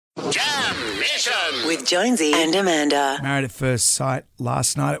Mission with Jonesy and Amanda. Married at First Sight.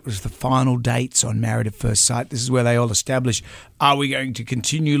 Last night it was the final dates on Married at First Sight. This is where they all establish, are we going to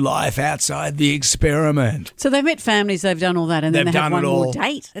continue life outside the experiment? So they've met families, they've done all that, and then they have one more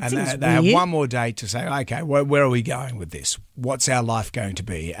date. That seems they have one more date to say, okay, where are we going with this? What's our life going to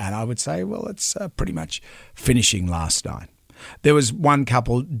be? And I would say, well, it's pretty much finishing last night. There was one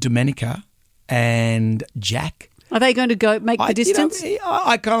couple, Domenica and Jack. Are they going to go make the distance?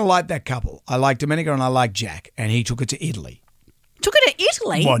 I kind of like that couple. I like Domenica and I like Jack, and he took it to Italy. Took it to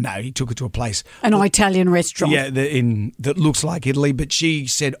Italy? Well, no, he took it to a place. An Italian restaurant. Yeah, that looks like Italy. But she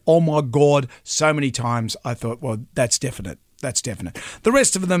said, oh, my God, so many times. I thought, well, that's definite. That's definite. The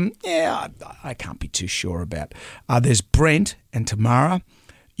rest of them, yeah, I can't be too sure about. There's Brent and Tamara.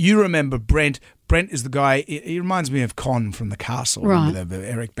 You remember Brent. Brent is the guy, he reminds me of Con from The Castle, right. The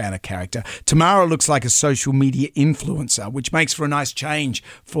Eric Bana character. Tamara looks like a social media influencer, which makes for a nice change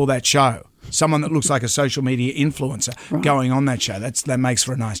for that show. Someone that looks like a social media influencer going on that show. That makes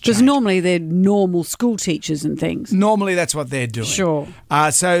for a nice change. Because normally they're normal school teachers and things. Normally that's what they're doing. Sure.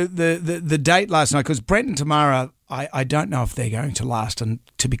 So the date last night, because Brent and Tamara, I don't know if they're going to last. And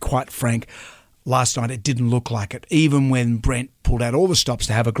to be quite frank, last night it didn't look like it, even when Brent pulled out all the stops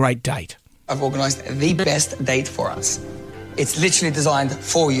to have a great date. I've organised the best date for us. It's literally designed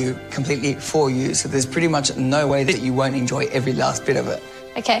for you, completely for you, so there's pretty much no way that you won't enjoy every last bit of it.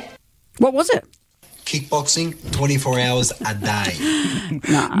 Okay. What was it? Kickboxing, 24 hours a day.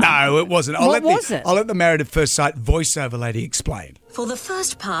 No, it wasn't. What was it? I'll let the Married at First Sight voiceover lady explain. For the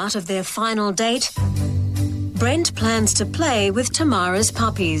first part of their final date, Brent plans to play with Tamara's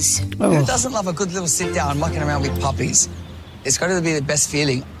puppies. Who doesn't love a good little sit down mucking around with puppies? It's got to be the best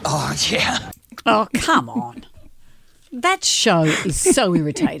feeling. Oh, yeah. Oh, come on. That show is so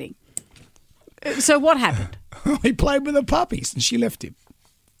irritating. So what happened? He played with the puppies and she left him.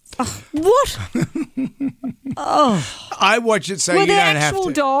 Oh, what? Oh. I watch it so you don't have to. Were there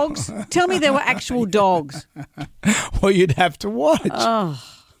actual dogs? Tell me there were actual dogs. Well, you'd have to watch. Oh.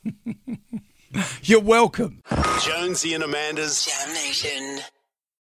 You're welcome. Jonesy and Amanda's Jam Nation.